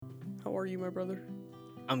How are you, my brother?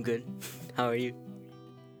 I'm good. How are you?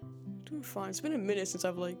 Doing fine. It's been a minute since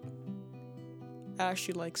I've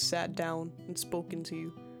actually sat down and spoken to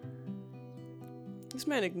you. This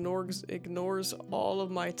man ignores all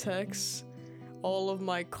of my texts, all of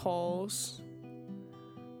my calls.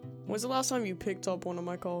 When's the last time you picked up one of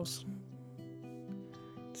my calls?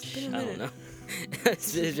 It's been a minute. I don't know.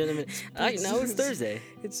 It's been a minute. Now it's Thursday.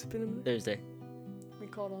 It's been a minute. Thursday. We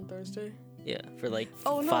called on Thursday. Yeah, for like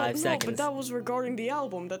 5 seconds. No, but that was regarding the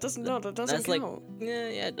album. That doesn't That's count. Yeah,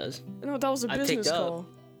 it does. No, that was a business picked up. call.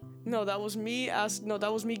 No, that was me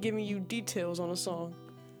that was me giving you details on a song.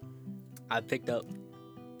 I picked up.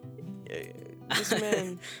 This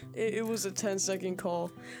man, it was a 10-second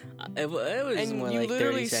call. It was And more you like 30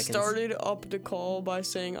 literally seconds. started up the call by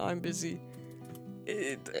saying, I'm busy.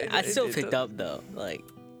 I still picked up though. Like,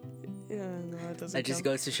 yeah, no, it doesn't that just count.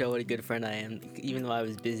 goes to show what a good friend I am. Even though I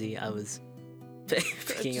was busy, I was It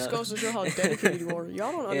picking just up. goes to show how dedicated you are.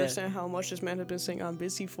 Y'all don't Yeah. understand how much this man has been saying, I'm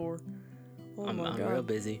busy for. Oh I'm my God. real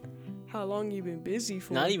busy. How long you been busy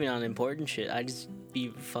for? Not even on important shit. I just be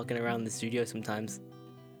fucking around the studio sometimes,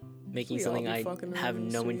 making We all something be I fucking around have in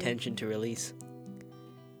the no studio. intention to release.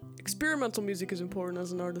 Experimental music is important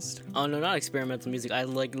as an artist. Oh no, not experimental music. I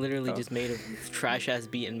literally Oh. just made a trash ass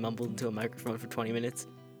beat and mumbled into a microphone for 20 minutes.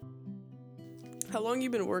 How long you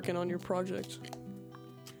been working on your project?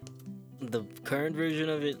 The current version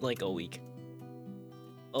of it, like a week.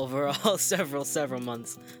 Overall, several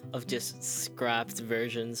months of just scrapped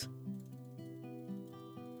versions.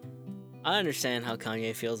 I understand how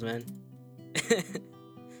Kanye feels, man.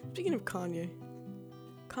 Speaking of Kanye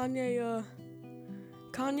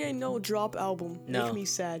no drop album. No. Make me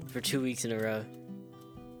sad. For 2 weeks in a row.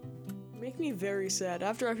 Make me very sad.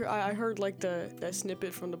 After I heard that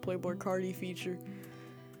snippet from the Playboy Cardi feature.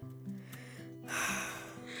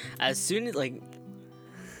 As soon as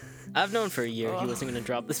I've known for a year he wasn't gonna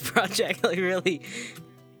drop this project. Like, really.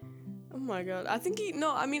 Oh my God. I think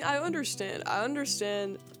I understand. I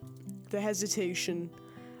understand the hesitation.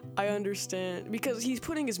 I understand because he's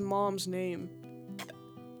putting his mom's name on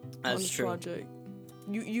That's this true. project.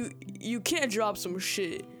 You can't drop some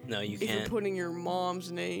shit No, you if you're can't. putting your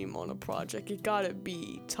mom's name on a project. It gotta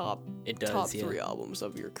be top It does, top yeah. 3 albums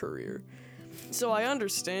of your career. So I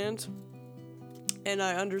understand, and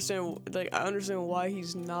I understand why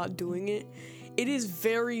he's not doing it. It is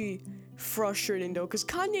very frustrating though, because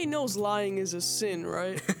Kanye knows lying is a sin,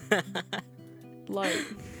 right? Like,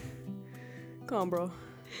 come on, bro.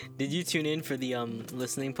 Did you tune in for the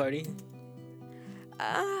listening party?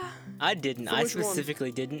 I didn't. For I which one?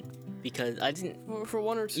 specifically didn't because I didn't For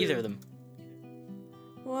one or two. either of them.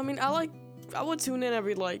 Well, I mean, I would tune in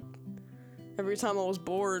every time I was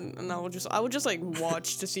bored, and I would just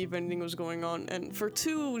watch to see if anything was going on. And for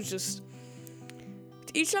 2, it was just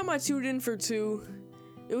each time I tuned in for 2,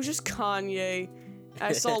 it was just Kanye.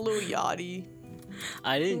 I saw Lil Yachty.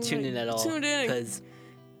 I didn't tune in at all Tuned in. because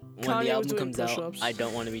when Kanye was the album doing comes out, push-ups. I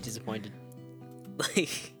don't want to be disappointed.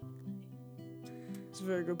 Like, It's a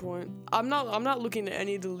very good point. I'm not looking at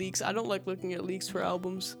any of the leaks. I don't like looking at leaks for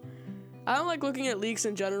albums. I don't like looking at leaks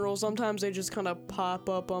in general. Sometimes they just kind of pop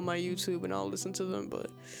up on my YouTube and I'll listen to them. But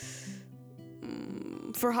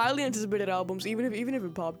for highly anticipated albums, even if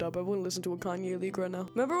it popped up, I wouldn't listen to a Kanye leak right now.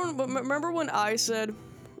 Remember when I said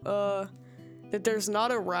that there's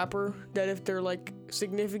not a rapper that if they're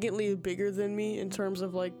significantly bigger than me in terms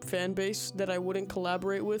of fan base that I wouldn't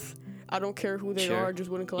collaborate with. I don't care who they Sure. are, I just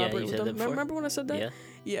wouldn't Yeah, collaborate you with said them. that before. Remember when I said that? yeah.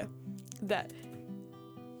 Yeah, that.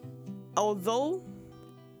 Although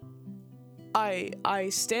I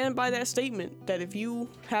stand by that statement that if you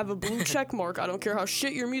have a blue check mark, I don't care how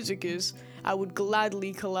shit your music is, I would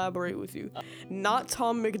gladly collaborate with you. Not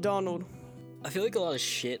Tom McDonald. I feel like a lot of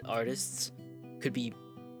shit artists could be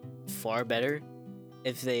far better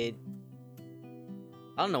if they.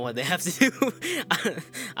 I don't know what they have to do.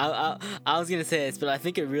 I was gonna say this, but I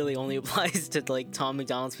think it really only applies to Tom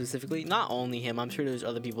McDonald specifically. Not only him, I'm sure there's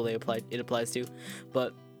other people it applies to,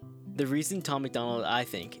 but the reason Tom McDonald I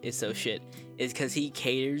think is so shit is because he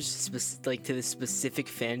caters to the specific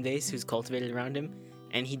fan base who's cultivated around him,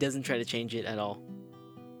 and he doesn't try to change it at all.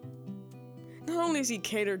 Not only is he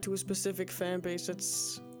catered to a specific fan base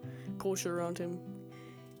that's culture around him,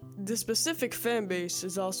 the specific fan base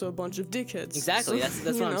is also a bunch of dickheads. Exactly, So,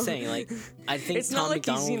 that's you what I'm know? saying. I think It's Tom not like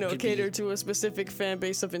McDonald he's could catered to a specific fan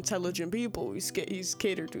base of intelligent people. He's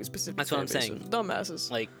catered to a specific. That's what fan I'm base saying. of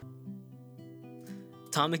dumbasses.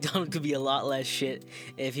 Tom McDonald could be a lot less shit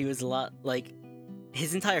if he was a lot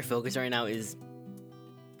his entire focus right now is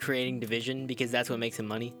creating division because that's what makes him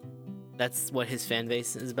money. That's what his fan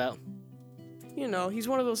base is about. you know, he's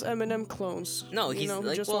one of those Eminem clones. No, he's you know, who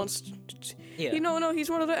like, just well, wants. yeah. No, he's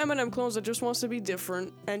one of the Eminem clones that just wants to be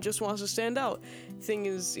different and just wants to stand out. Thing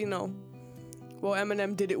is, you know, well,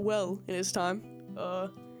 Eminem did it well in his time.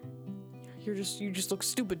 You just look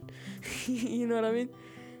stupid. You know what I mean?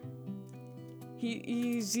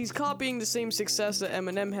 He's copying the same success that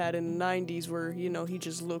Eminem had in the 90s, where, you know, he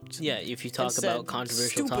just looked. Yeah, if you talk about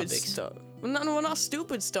controversial topics. Stuff. No, not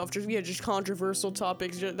stupid stuff. Just controversial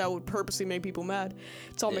topics that would purposely make people mad.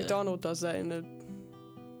 Tom McDonald does that in a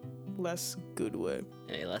less good way.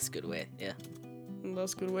 In a less good way, yeah.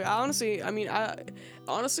 Less good way. I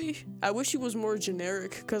wish he was more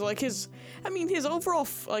generic, cause like his overall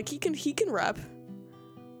like he can rap.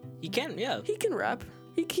 He can, yeah. He can rap.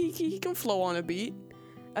 He can flow on a beat,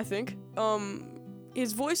 I think.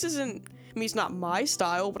 His voice isn't. I mean, it's not my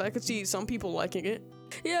style, but I could see some people liking it.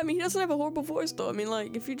 Yeah, I mean, he doesn't have a horrible voice though. I mean,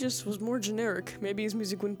 like, if he just was more generic, maybe his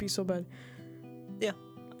music wouldn't be so bad. Yeah.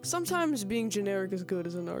 Sometimes being generic is good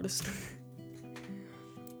as an artist.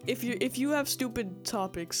 If you have stupid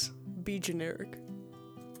topics, be generic.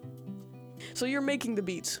 So you're making the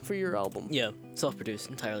beats for your album. Yeah, self-produced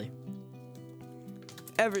entirely.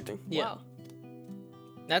 Everything. Yeah. Wow.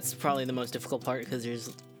 That's probably the most difficult part, because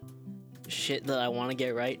there's shit that I want to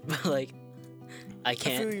get right, but like I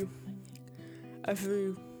can't. I feel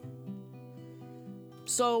you.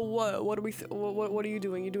 So what are what are you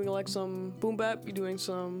doing? You doing like some boom bap? You doing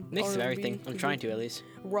some mix of R&B? everything? I'm trying to, at least.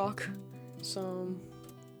 Rock, some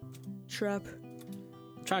trap.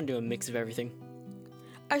 I'm trying to do a mix of everything.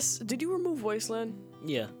 Did you remove Wasteland?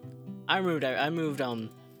 Yeah, I moved everything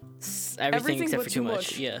except for Too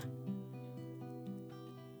Much. Yeah.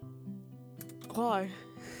 Why?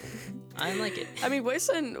 I like it. I mean,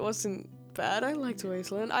 Wasteland wasn't bad. I liked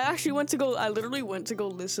Wasteland. I literally went to go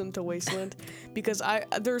listen to Wasteland because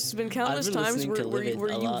there's been countless times where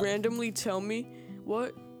you randomly tell me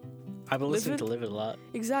what. I've been listening to Live It a lot.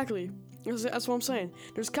 Exactly. That's what I'm saying.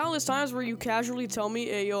 There's countless times where you casually tell me,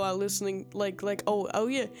 "Hey, yo, I'm listening." Oh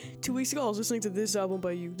yeah, 2 weeks ago I was listening to this album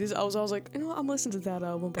by you. I was like, you know what? I'm listening to that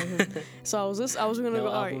album by him. So I was gonna go,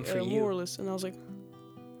 all right, moralless, and I was like,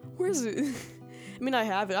 where is it? I mean, I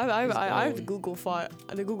have it. I have the Google file,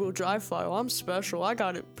 the Google Drive file. I'm special. I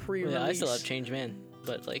got it pre-release. Yeah, I still have Change Man,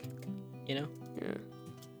 but like, you know. Yeah.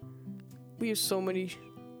 We have so many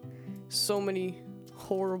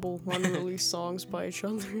horrible unreleased songs by each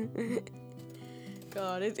other.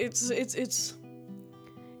 God, it's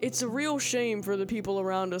a real shame for the people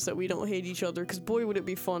around us that we don't hate each other. Cause boy, would it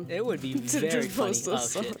be fun. It would be to very just funny. post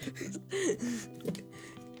those Oh, songs.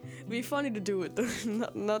 It'd be funny to do it, though,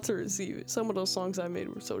 not to receive it. Some of those songs I made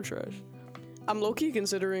were so trash. I'm low-key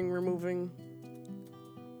considering removing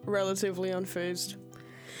Relatively Unfazed.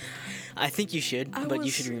 I think you should, but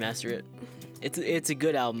you should remaster it. It's a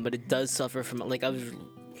good album, but it does suffer from, like, I was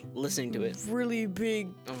listening to it. Really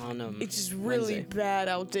big. It's just really bad,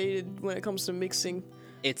 outdated when it comes to mixing.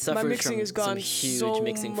 It suffers My mixing from has gone some huge so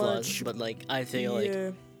mixing flaws, much. but like I feel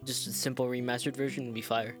like just a simple remastered version would be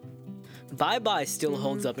fire. Bye Bye still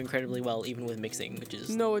holds up incredibly well, even with mixing, which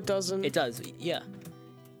is... No, it doesn't. It does, yeah.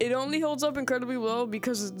 It only holds up incredibly well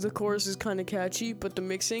because the chorus is kind of catchy, but the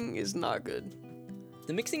mixing is not good.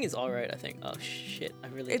 The mixing is alright, I think. Oh shit, I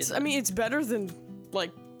really did that. I mean, it's better than,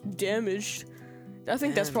 like, Damaged. I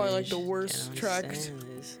think that's probably, like, the worst track.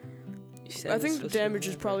 I think Damage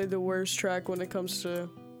is probably the worst track when it comes to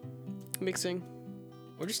mixing.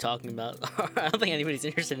 We're just talking about... I don't think anybody's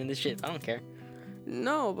interested in this shit. I don't care.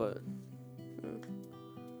 No, but...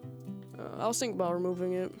 I was thinking about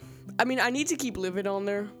removing it. I mean, I need to keep Live It on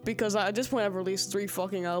there, because at this point I've released 3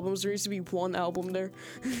 fucking albums. There needs to be 1 album there.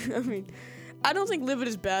 I mean, I don't think Live It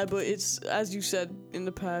is bad, but it's, as you said in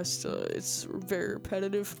the past, it's very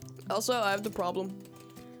repetitive. Also, I have the problem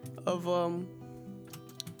of the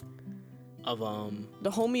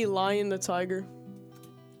homie Lion the Tiger.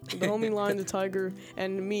 The homie Lion the Tiger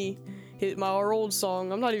and me hit our old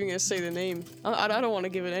song. I'm not even gonna say the name. I don't want to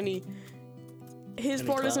give it any. His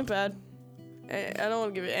part isn't bad. I don't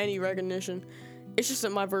want to give it any recognition. It's just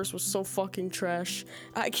that my verse was so fucking trash.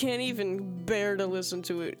 I can't even bear to listen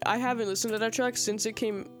to it. I haven't listened to that track since it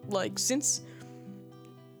came, since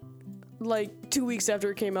 2 weeks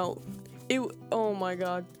after it came out. Oh my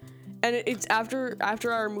god. And it's after I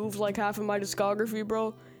removed like half of my discography,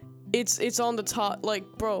 bro. It's on the top,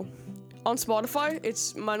 bro. On Spotify,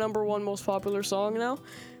 it's my #1 most popular song now.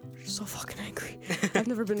 I'm so fucking angry. I've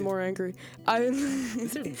never been more angry.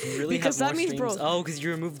 Really because that means, bro. Oh, because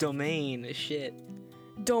you removed Domain. Shit.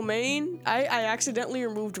 Domain? I accidentally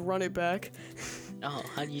removed Run It Back. Oh,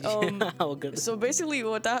 how do you do? Oh, good. So basically,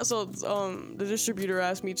 the distributor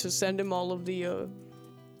asked me to send him all of the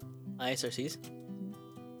ISRCs?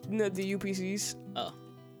 No, the UPCs. Oh.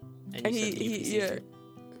 And he yeah.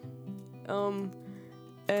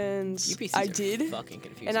 And UPCs I are did, fucking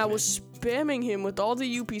confusing, and I man. was spamming him with all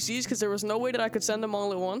the UPCs because there was no way that I could send them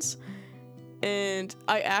all at once. And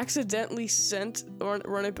I accidentally sent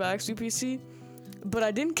Run It Back's UPC, but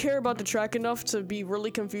I didn't care about the track enough to be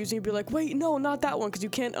really confusing and be like, wait, no, not that one, because you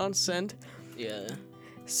can't unsend. Yeah.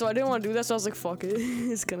 So I didn't want to do that, so I was like, fuck it,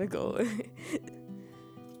 it's gonna go.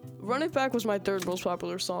 Run It Back was my third most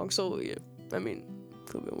popular song, so yeah, I mean,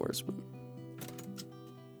 could have been worse, but...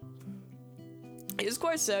 It's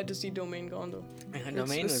quite sad to see Domain gone, though.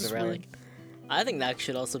 Domain was a relic. Weird. I think that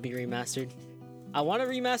should also be remastered. I want to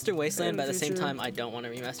remaster Wasteland, but at the same time, I don't want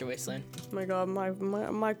to remaster Wasteland. My god,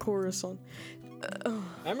 my chorus song.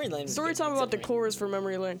 Memory Lane. Story time about the chorus for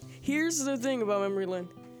Memory Lane. Here's the thing about Memory Lane.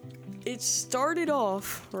 It started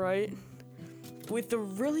off, right, with a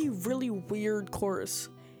really, really weird chorus.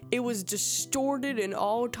 It was distorted in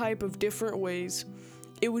all type of different ways.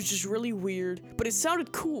 It was just really weird, but it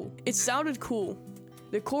sounded cool. It sounded cool.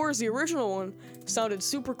 The chorus, the original one, sounded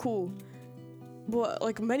super cool. But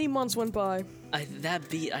like many months went by. That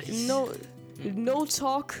beat, I just... No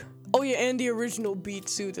talk. Oh yeah, and the original beat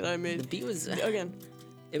too that I made. The beat was... Again.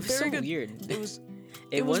 It was very so good. weird.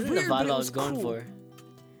 It wasn't weird, the but vibe it I was going cool. for.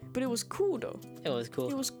 But it was cool though. It was cool.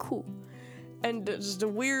 It was cool. And the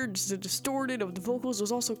weird, the distorted of the vocals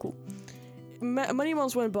was also cool. Many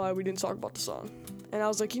months went by, we didn't talk about the song. And I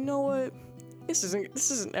was like, you know what? This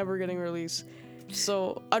isn't ever getting released.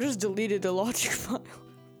 So I just deleted the Logic file.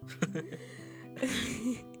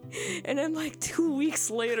 And then like 2 weeks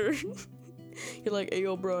later, you're like, hey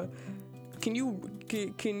yo, bro, can you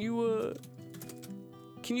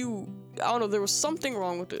I don't know, there was something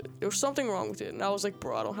wrong with it. And I was like,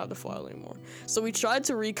 bro, I don't have the file anymore. So we tried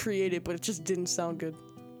to recreate it, but it just didn't sound good.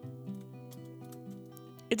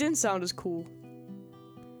 It didn't sound as cool.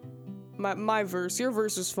 My verse, your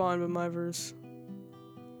verse is fine, but my verse,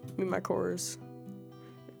 I mean my chorus.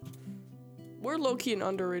 We're low-key an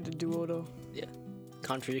underrated duo though. Yeah.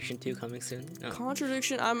 Contradiction 2 coming soon. No.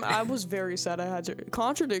 Contradiction, I was very sad I had to.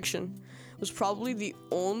 Contradiction was probably the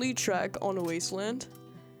only track on Wasteland.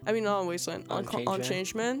 I mean, not on Wasteland, on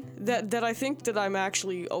Changeman. That I think that I'm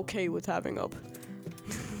actually okay with having up.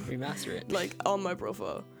 Remaster it. Like, on my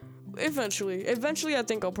profile. Eventually, I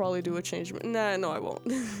think I'll probably do a Changeman. Nah, no, I won't.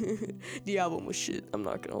 The album was shit. I'm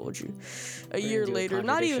not gonna hold you. A year later,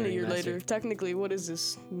 not even a year later. Technically, what is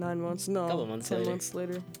this? 9 months? No, couple months 10 later. months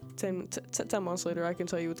later. 10 months later, I can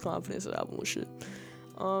tell you with confidence the album was shit.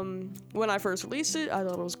 When I first released it, I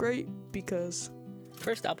thought it was great because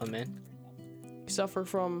First album, man. you suffer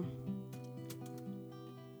from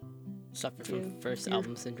First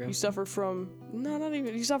album syndrome. You suffer from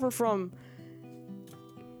you suffer from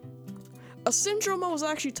a syndrome I was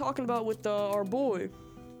actually talking about with our boy.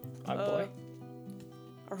 Our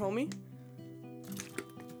homie.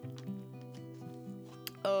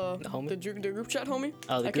 The homie? The group chat homie.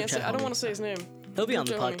 Oh, the group chat I don't homie. want to say his name. He'll be on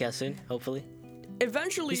the Group chat podcast soon, hopefully.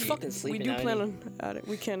 Eventually, He's fucking we sleeping do now, plan isn't on adding.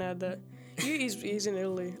 We can't add that. He's in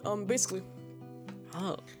Italy. Basically.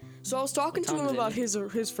 Oh. So I was talking to him about his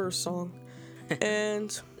first song,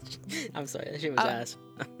 and I'm sorry, that shit was ass.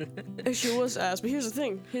 that shit was ass. But here's the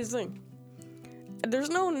thing. There's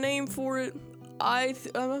no name for it. I'm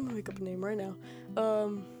gonna make up a name right now.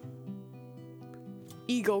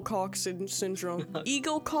 Ego cock syndrome.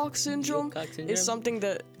 Ego cock syndrome is something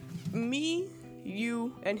that me,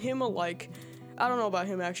 you, and him alike. I don't know about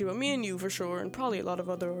him actually, but me and you for sure, and probably a lot of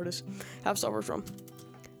other artists have suffered from.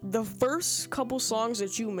 The first couple songs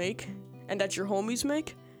that you make and that your homies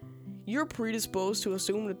make, you're predisposed to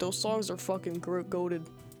assume that those songs are fucking goated.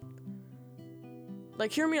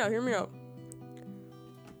 Like, hear me out.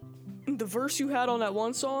 The verse you had on that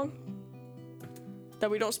one song that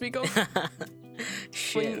we don't speak of,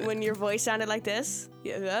 Shit. when your voice sounded like this,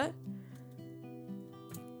 yeah, that.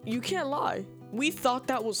 You can't lie. We thought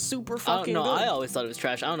that was super fucking good. I always thought it was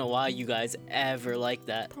trash. I don't know why you guys ever liked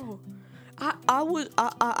that. Bro, I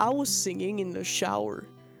was singing in the shower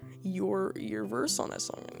your verse on that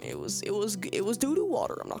song, and it was doo-doo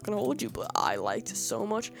water. I'm not gonna hold you, but I liked it so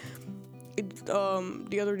much.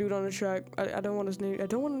 The other dude on the track, I don't want his name. I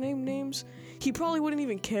don't want to name names. He probably wouldn't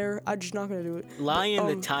even care. I'm just not gonna do it. Lion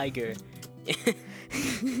the Tiger.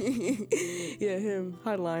 Yeah, him.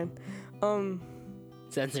 Hi, Lion.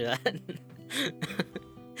 Censor that.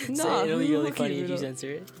 Nah, it'll be really we're funny keeping if you it up.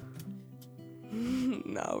 censor it.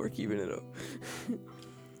 Nah, we're keeping it up.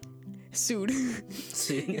 Sued.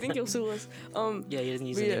 You think he'll sue us? Yeah, he doesn't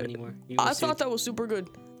use the name anymore. I thought that was super good.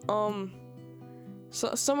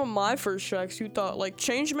 So some of my first tracks, you thought like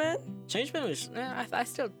Changeman Changeman was. I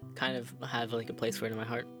still kind of have like a place for it in my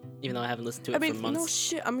heart, even though I haven't listened to it for months. No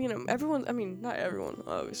shit. I mean, everyone. I mean, not everyone,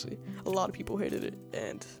 obviously. A lot of people hated it,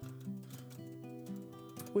 and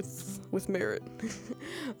with merit.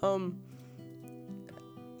 I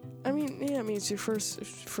mean, yeah. I mean, it's your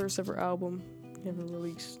first ever album you ever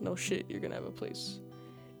released. No shit, you're gonna have a place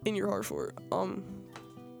in your heart for it.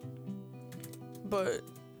 But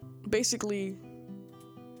basically,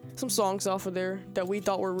 some songs off of there that we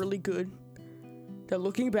thought were really good. That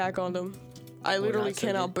looking back on them, I literally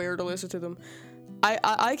cannot bear to listen to them.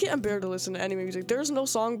 I can't bear to listen to any music. There's no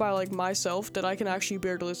song by like myself that I can actually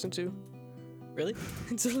bear to listen to. Really?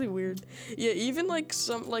 It's really weird. Yeah, even like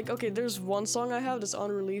some like okay, there's one song I have that's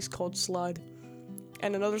unreleased called Slide,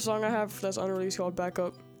 and another song I have that's unreleased called Back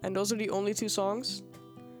Up, and those are the only two songs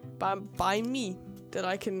by me that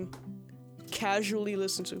I can casually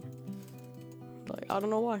listen to. Like I don't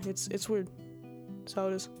know why. It's weird. That's how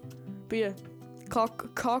it is. But yeah,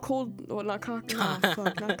 cockhold. Well, not cock. Nah,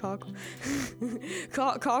 fuck, not cock.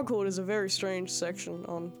 Cockhold is a very strange section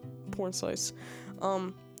on porn sites.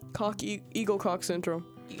 Ego cock syndrome.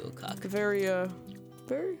 Ego cock. Very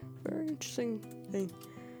very interesting thing.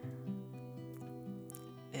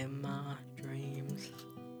 In my dreams.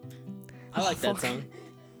 I like that song.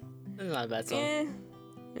 It's not a bad song. Yeah,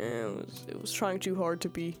 it was trying too hard to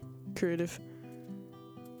be creative.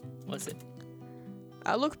 What's it?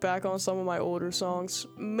 I look back on some of my older songs,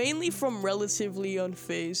 mainly from Relatively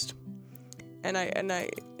Unfazed, and I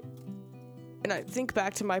think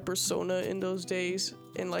back to my persona in those days,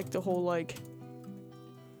 and like the whole like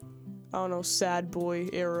I don't know, sad boy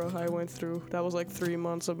era I went through. That was like 3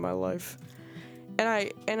 months of my life, and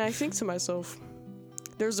I think to myself,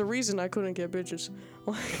 there's a reason I couldn't get bitches.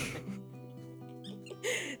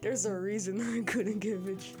 There's a reason I couldn't get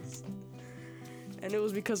bitches. And it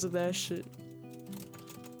was because of that shit.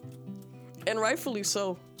 And rightfully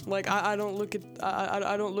so. Like I don't look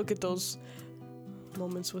at those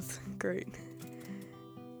moments with great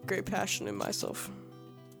passion in myself.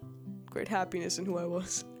 Great happiness in who I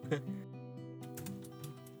was.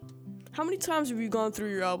 How many times have you gone through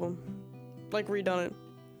your album? Like redone it?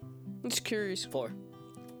 I'm just curious. 4.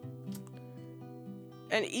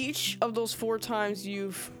 And each of those 4 times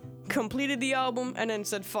you've completed the album and then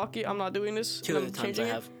said, fuck it, I'm not doing this. 2 of the times I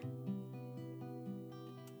have.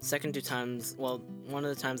 Second 2 times, well, one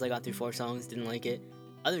of the times I got through 4 songs, didn't like it.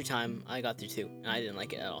 Other time, I got through 2, and I didn't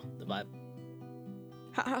like it at all, the vibe.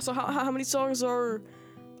 So how many songs are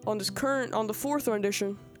on the 4th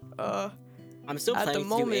rendition? I'm still planning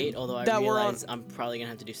to do 8, although I realize I'm probably gonna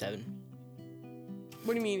have to do 7.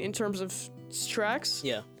 What do you mean, in terms of tracks?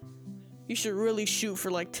 Yeah. You should really shoot for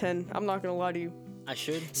like 10. I'm not gonna lie to you. I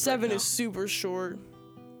should. 7 is super short.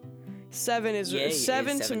 7 is Yay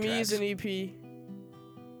 7 is to me tracks. is an EP.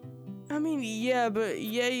 I mean, yeah, but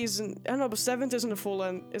Yay isn't. I don't know, but 7th isn't a full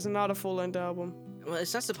length. Is not a full length album. Well,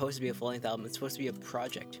 it's not supposed to be a full length album. It's supposed to be a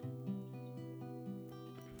project.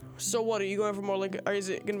 So what are you going for more like? Or is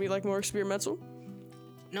it gonna be like more experimental?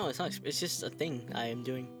 No, it's not. It's just a thing I am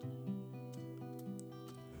doing.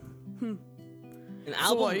 An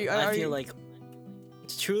album, I feel like,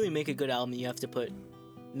 to truly make a good album, you have to put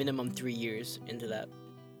minimum 3 years into that.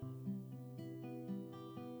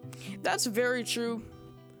 That's very true.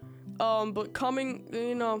 But coming,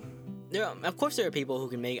 you know... Of course there are people who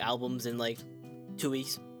can make albums in, like, 2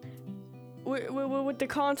 weeks. With the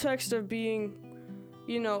context of being,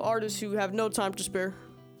 you know, artists who have no time to spare.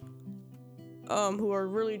 Who are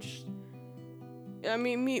really just... I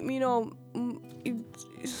mean, you know...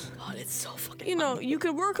 God, it's so fucking You know, you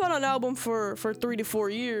could work on an album for 3 to 4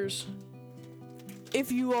 years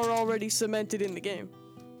if you are already cemented in the game.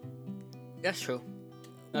 That's true.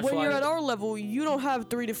 When you're at our level, you don't have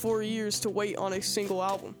 3 to 4 years to wait on a single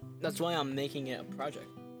album. That's why I'm making it a project.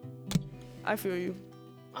 I feel you.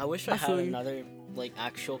 I wish I had another, like,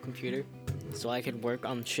 actual computer so I could work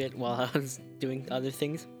on shit while I was doing other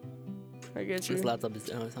things. I get you. This laptop is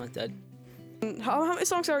it's not dead. How many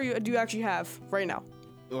songs do you actually have right now?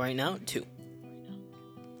 Right now, 2.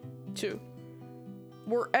 2.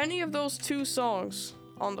 Were any of those 2 songs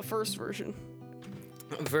on the first version?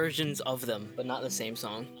 Versions of them, but not the same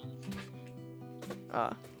song.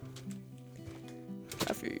 I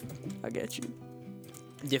feel you. I get you.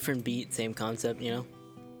 Different beat, same concept, you know?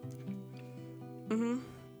 Mm-hmm.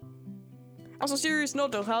 Also, serious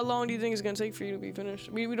note though, how long do you think it's gonna take for you to be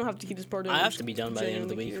finished? We don't have to keep this part in. I have to be done by the end of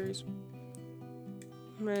the week. Curious.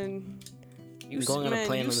 Man, I'm going on a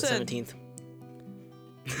plane on the 17th.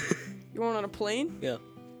 You're going on a plane? Yeah.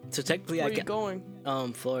 So technically Where are you going?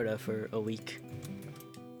 Florida for a week.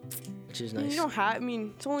 Which which is You nice. don't have. I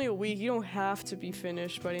mean, it's only a week. You don't have to be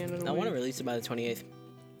finished by the end of the I week. want to release it by the 28th.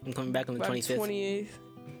 I'm coming back on the By 25th. 28th.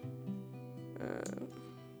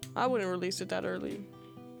 I wouldn't release it that early.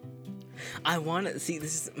 I want to see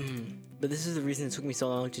this. But this is the reason it took me so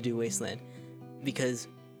long to do Wasteland, because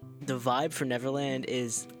the vibe for Neverland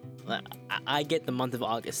is, I get the month of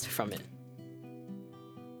August from it.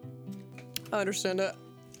 I understand that.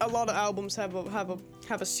 A lot of albums have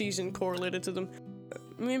a season correlated to them.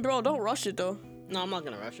 I mean, bro, don't rush it though. No, I'm not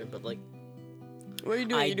gonna rush it, but like, What are you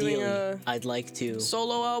doing? ideally, You're doing a I'd like to.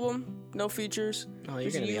 solo album, no features. Oh, you're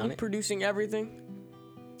Just gonna be you on it. producing everything.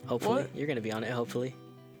 Hopefully, What? you're gonna be on it. Hopefully,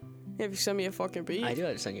 Yeah, if you send me a fucking beat. I do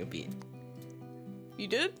have to send you a beat. You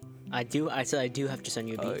did? I do. I said I do have to send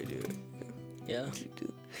you a beat. Oh, you do. Yeah. You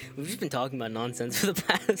do. We've just been talking about nonsense for the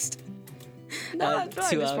past Nah, 2 this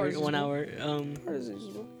part hours, is 1 usable. hour. Part is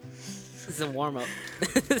usable. This is a warm up.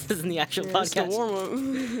 This isn't the actual Yeah, it's the podcast. warm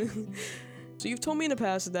up. So you've told me in the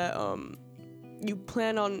past that you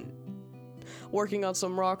plan on working on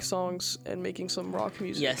some rock songs and making some rock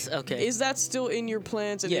music. Yes. Okay. Is that still in your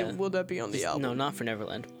plans? And Yeah. will that be on the album? No, not for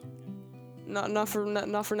Neverland. Not for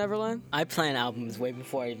Neverland. I plan albums way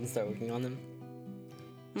before I even start working on them.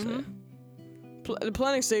 So, yeah. The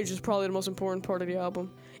planning stage is probably the most important part of the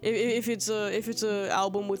album. If it's a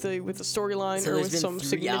album with a storyline So or there's with been some 3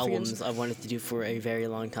 significance. albums I wanted to do for a very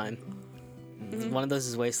long time. One of those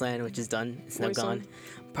is Wasteland, which is done. It's now Wasteland. gone.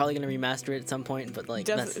 Probably gonna remaster it at some point, but like,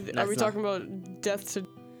 Death, that's are we not- talking about Death to?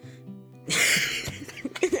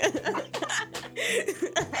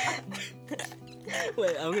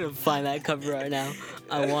 Wait, I'm gonna find that cover right now.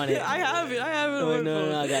 I want it. I have it. Oh, on my no,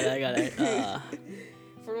 phone. I got it.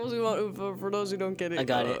 For those who don't get it, I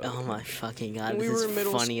got it. Oh my fucking god, when we this were is in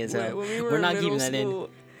middle funny as school, hell. when we were We're in not middle keeping that in. school,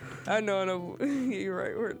 I know. You're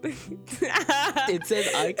right. It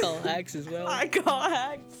says I call hacks as well. I got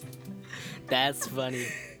hacked. That's funny.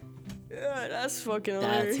 Yeah, that's fucking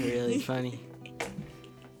That's hilarious. really funny.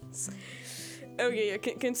 Okay, yeah,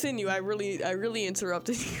 continue. I really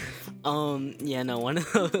interrupted you. Yeah, no, one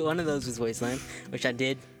of those was Wasteland, which I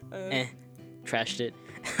did. Trashed it.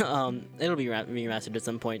 It'll be remastered at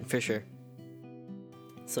some point for sure.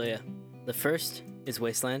 So yeah, the first is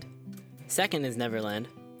Wasteland. Second is Neverland,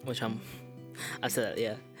 which I said that,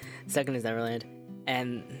 yeah. Second is Neverland,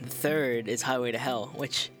 and the third is Highway to Hell,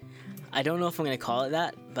 which I don't know if I'm gonna call it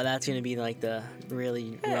that, but that's gonna be like the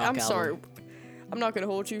really rock I'm album. sorry. I'm not gonna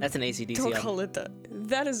hold you. That's an AC/DC Don't album. call it that.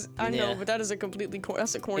 That is, I know, Yeah. but that is a completely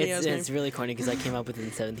that's a corny ass name. It's really corny because I came up with it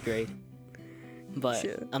in 7th grade. But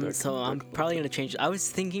Yeah, I'm probably gonna change. I was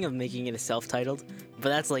thinking of making it a self-titled, but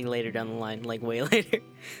that's like later down the line, like way later,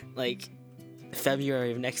 like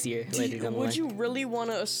February of next year. Later down the line. Would you really want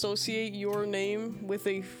to associate your name with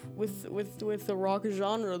the rock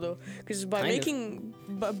genre though? Because by Kind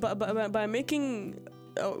of.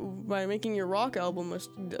 by making your rock album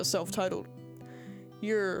a self-titled,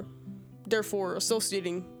 you're therefore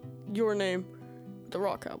associating your name with the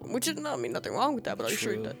rock album, which is not nothing wrong with that. But are you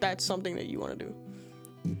sure True. that that's something that you want to do?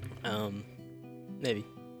 Maybe.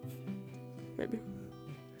 Maybe.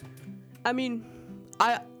 I mean,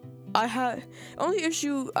 I had only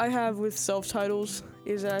issue I have with self-titles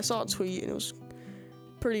is that I saw a tweet and it was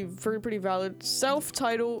pretty valid.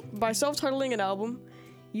 By self-titling an album,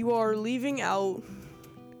 you are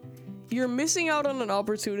you're missing out on an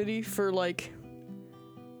opportunity for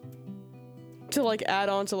to add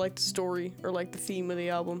on to the story or the theme of the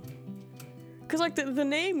album. Cause the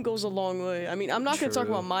name goes a long way. I mean, I'm not gonna talk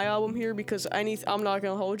True. about my album here because I'm not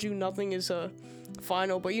gonna hold you. Nothing is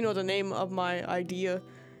final, but you know the name of my idea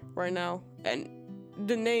right now, and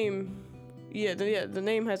the name, the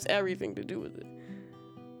name has everything to do with it.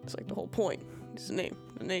 It's the whole point. It's the name.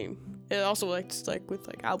 The name. It also with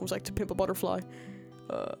albums like To Pimp a Butterfly.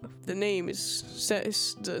 The name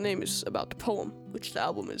is about the poem, which the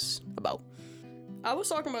album is about. I was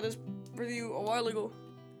talking about this with you a while ago.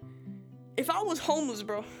 If I was homeless,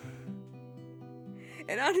 bro,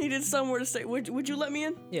 and I needed somewhere to stay, would you let me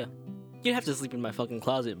in? Yeah. You'd have to sleep in my fucking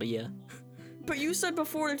closet, but yeah. But you said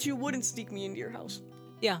before that you wouldn't sneak me into your house.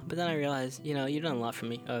 Yeah, but then I realized, you've done a lot for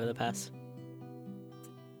me over the past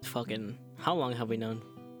fucking... How long have we known?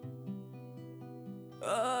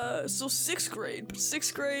 So 6th grade. But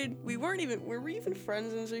 6th grade, were we even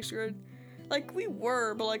friends in 6th grade? We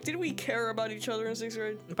were, but did we care about each other in 6th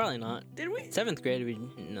grade? Probably not. Did we? 7th grade,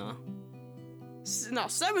 no. No,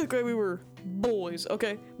 7th grade we were boys,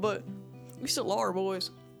 okay? But we still are boys.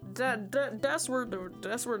 That's where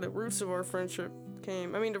the roots of our friendship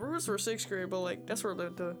came. I mean, the roots were 6th grade, but that's where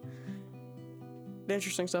the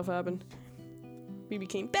interesting stuff happened. We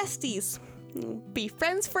became besties. Be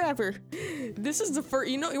friends forever. This is the first.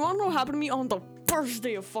 You want to know what happened to me on the first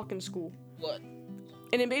day of fucking school? What?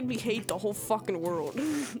 And it made me hate the whole fucking world.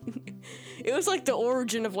 It was like the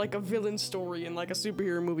origin of like a villain story in like a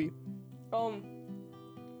superhero movie.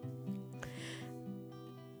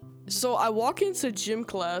 So I walk into gym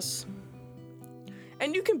class,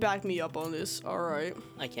 and you can back me up on this. All right.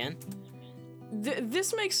 I can.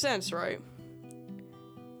 This makes sense, right?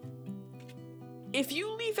 If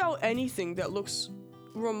you leave out anything that looks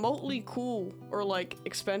remotely cool or like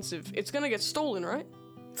expensive, it's gonna get stolen, right?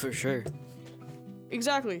 For sure.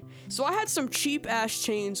 Exactly. So I had some cheap ass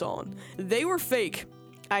chains on. They were fake.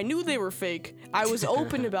 I knew they were fake. I was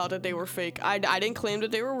open about it. They were fake. I didn't claim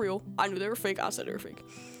that they were real. I knew they were fake. I said they were fake.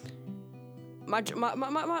 My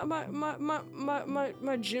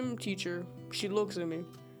gym teacher, she looks at me.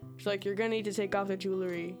 She's like, "You're gonna need to take off the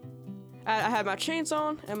jewelry." I had my chains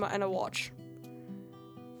on and a watch.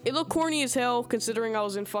 It looked corny as hell considering I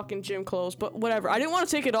was in fucking gym clothes, but whatever. I didn't want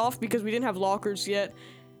to take it off because we didn't have lockers yet.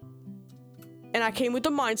 And I came with the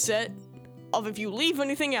mindset of if you leave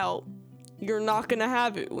anything out, you're not gonna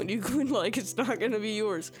have it when you like it's not gonna be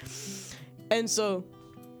yours. And so,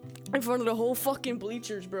 in front of the whole fucking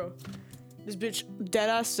bleachers, bro, this bitch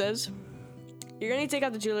deadass says, "You're gonna need to take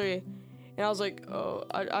out the jewelry." And I was like, "Oh,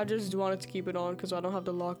 I just wanted to keep it on because I don't have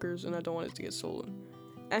the lockers and I don't want it to get stolen."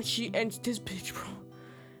 And this bitch, bro.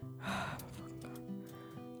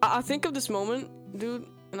 I think of this moment, dude,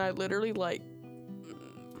 and I literally like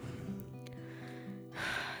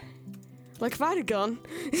if I had a gun.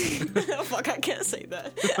 Fuck, I can't say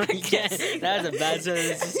that. I can't say that. That's a bad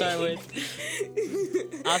sentence to start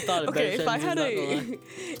with. I thought of better sentences.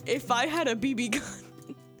 If I had a BB gun,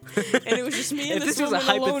 and it was just me and this woman was a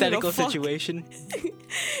hypothetical alone situation,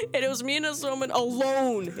 and it was me and this woman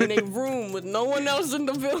alone in a room with no one else in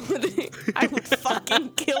the building, I would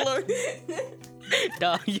fucking kill her.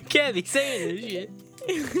 Dog, you can't be saying this shit.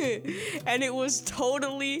 And it was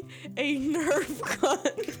totally a Nerf gun.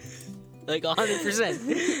 Like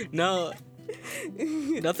 100%. No.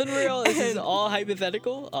 Nothing real. This is all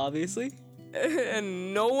hypothetical, obviously.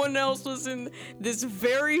 And no one else was in this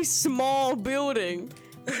very small building.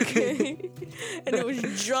 Okay? And it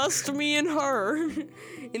was just me and her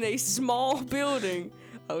in a small building.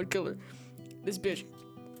 I would kill her. This bitch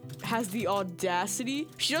has the audacity.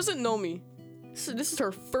 She doesn't know me. This is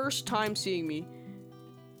her first time seeing me.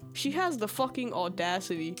 She has the fucking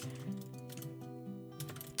audacity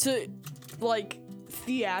to, like,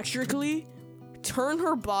 theatrically turn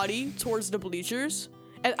her body towards the bleachers.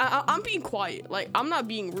 And I'm being quiet. Like, I'm not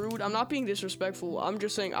being rude. I'm not being disrespectful. I'm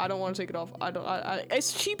just saying I don't want to take it off.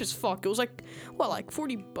 It's cheap as fuck. It was like, what, like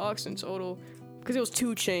 $40 in total? Because it was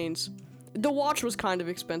 2 chains. The watch was kind of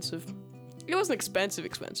expensive. It wasn't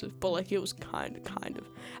expensive, but like, it was kind of.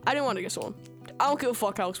 I didn't want to get stolen. I don't give a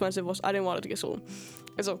fuck how expensive it was. I didn't want it to get stolen.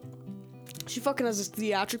 And so, she fucking has this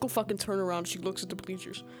theatrical fucking turnaround. She looks at the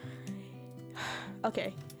bleachers.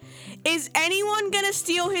 Okay. Is anyone gonna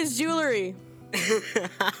steal his jewelry?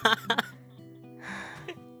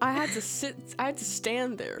 I had to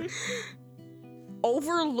stand there,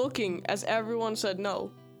 overlooking as everyone said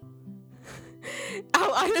no.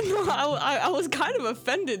 I didn't know. I was kind of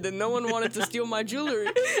offended that no one wanted to steal my jewelry.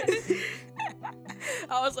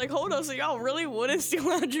 I was like, hold on, so y'all really wouldn't steal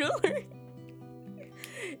my jewelry?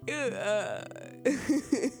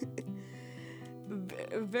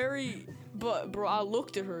 Very, but bro, I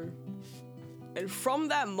looked at her, and from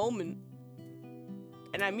that moment,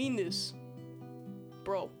 and I mean this,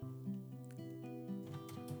 bro,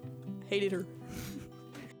 hated her.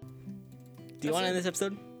 Do you want to end this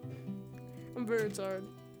episode? I'm very tired.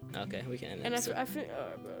 Okay, we can end And it. I think,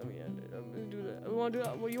 let me end it. I'm gonna do that. You want to do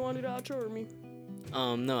that? Well, you want to do the outro or me?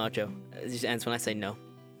 No outro. It just ends when I say no.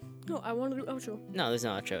 No, I want to do outro. No, there's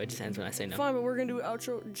no outro. It just ends when I say no. Fine, but we're gonna do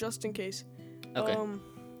outro just in case. Okay. Well,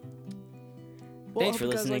 Thanks I for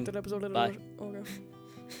hope you guys listening. liked that episode of Bye. Okay.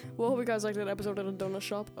 Well, I hope you guys liked that episode of the Donut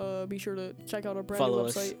Shop. Be sure to check out our brand Follow new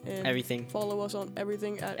us. website and Everything. follow us on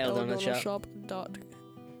everything at eldonutshop.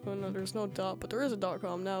 Oh, no, there's no dot, but there is a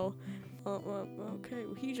 .com now. Okay,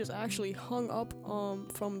 he just actually hung up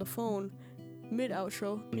from the phone mid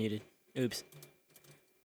outro. Muted. Oops.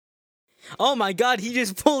 Oh my god, he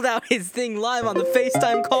just pulled out his thing live on the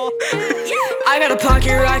FaceTime call. I got a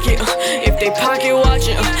pocket rocket, if they pocket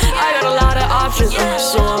watching, I got a lot of options,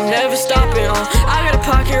 so I'm never stopping, I got a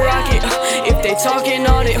pocket rocket, if they talking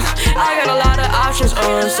on it, I got a lot of options,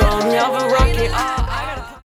 so I'm never rocking,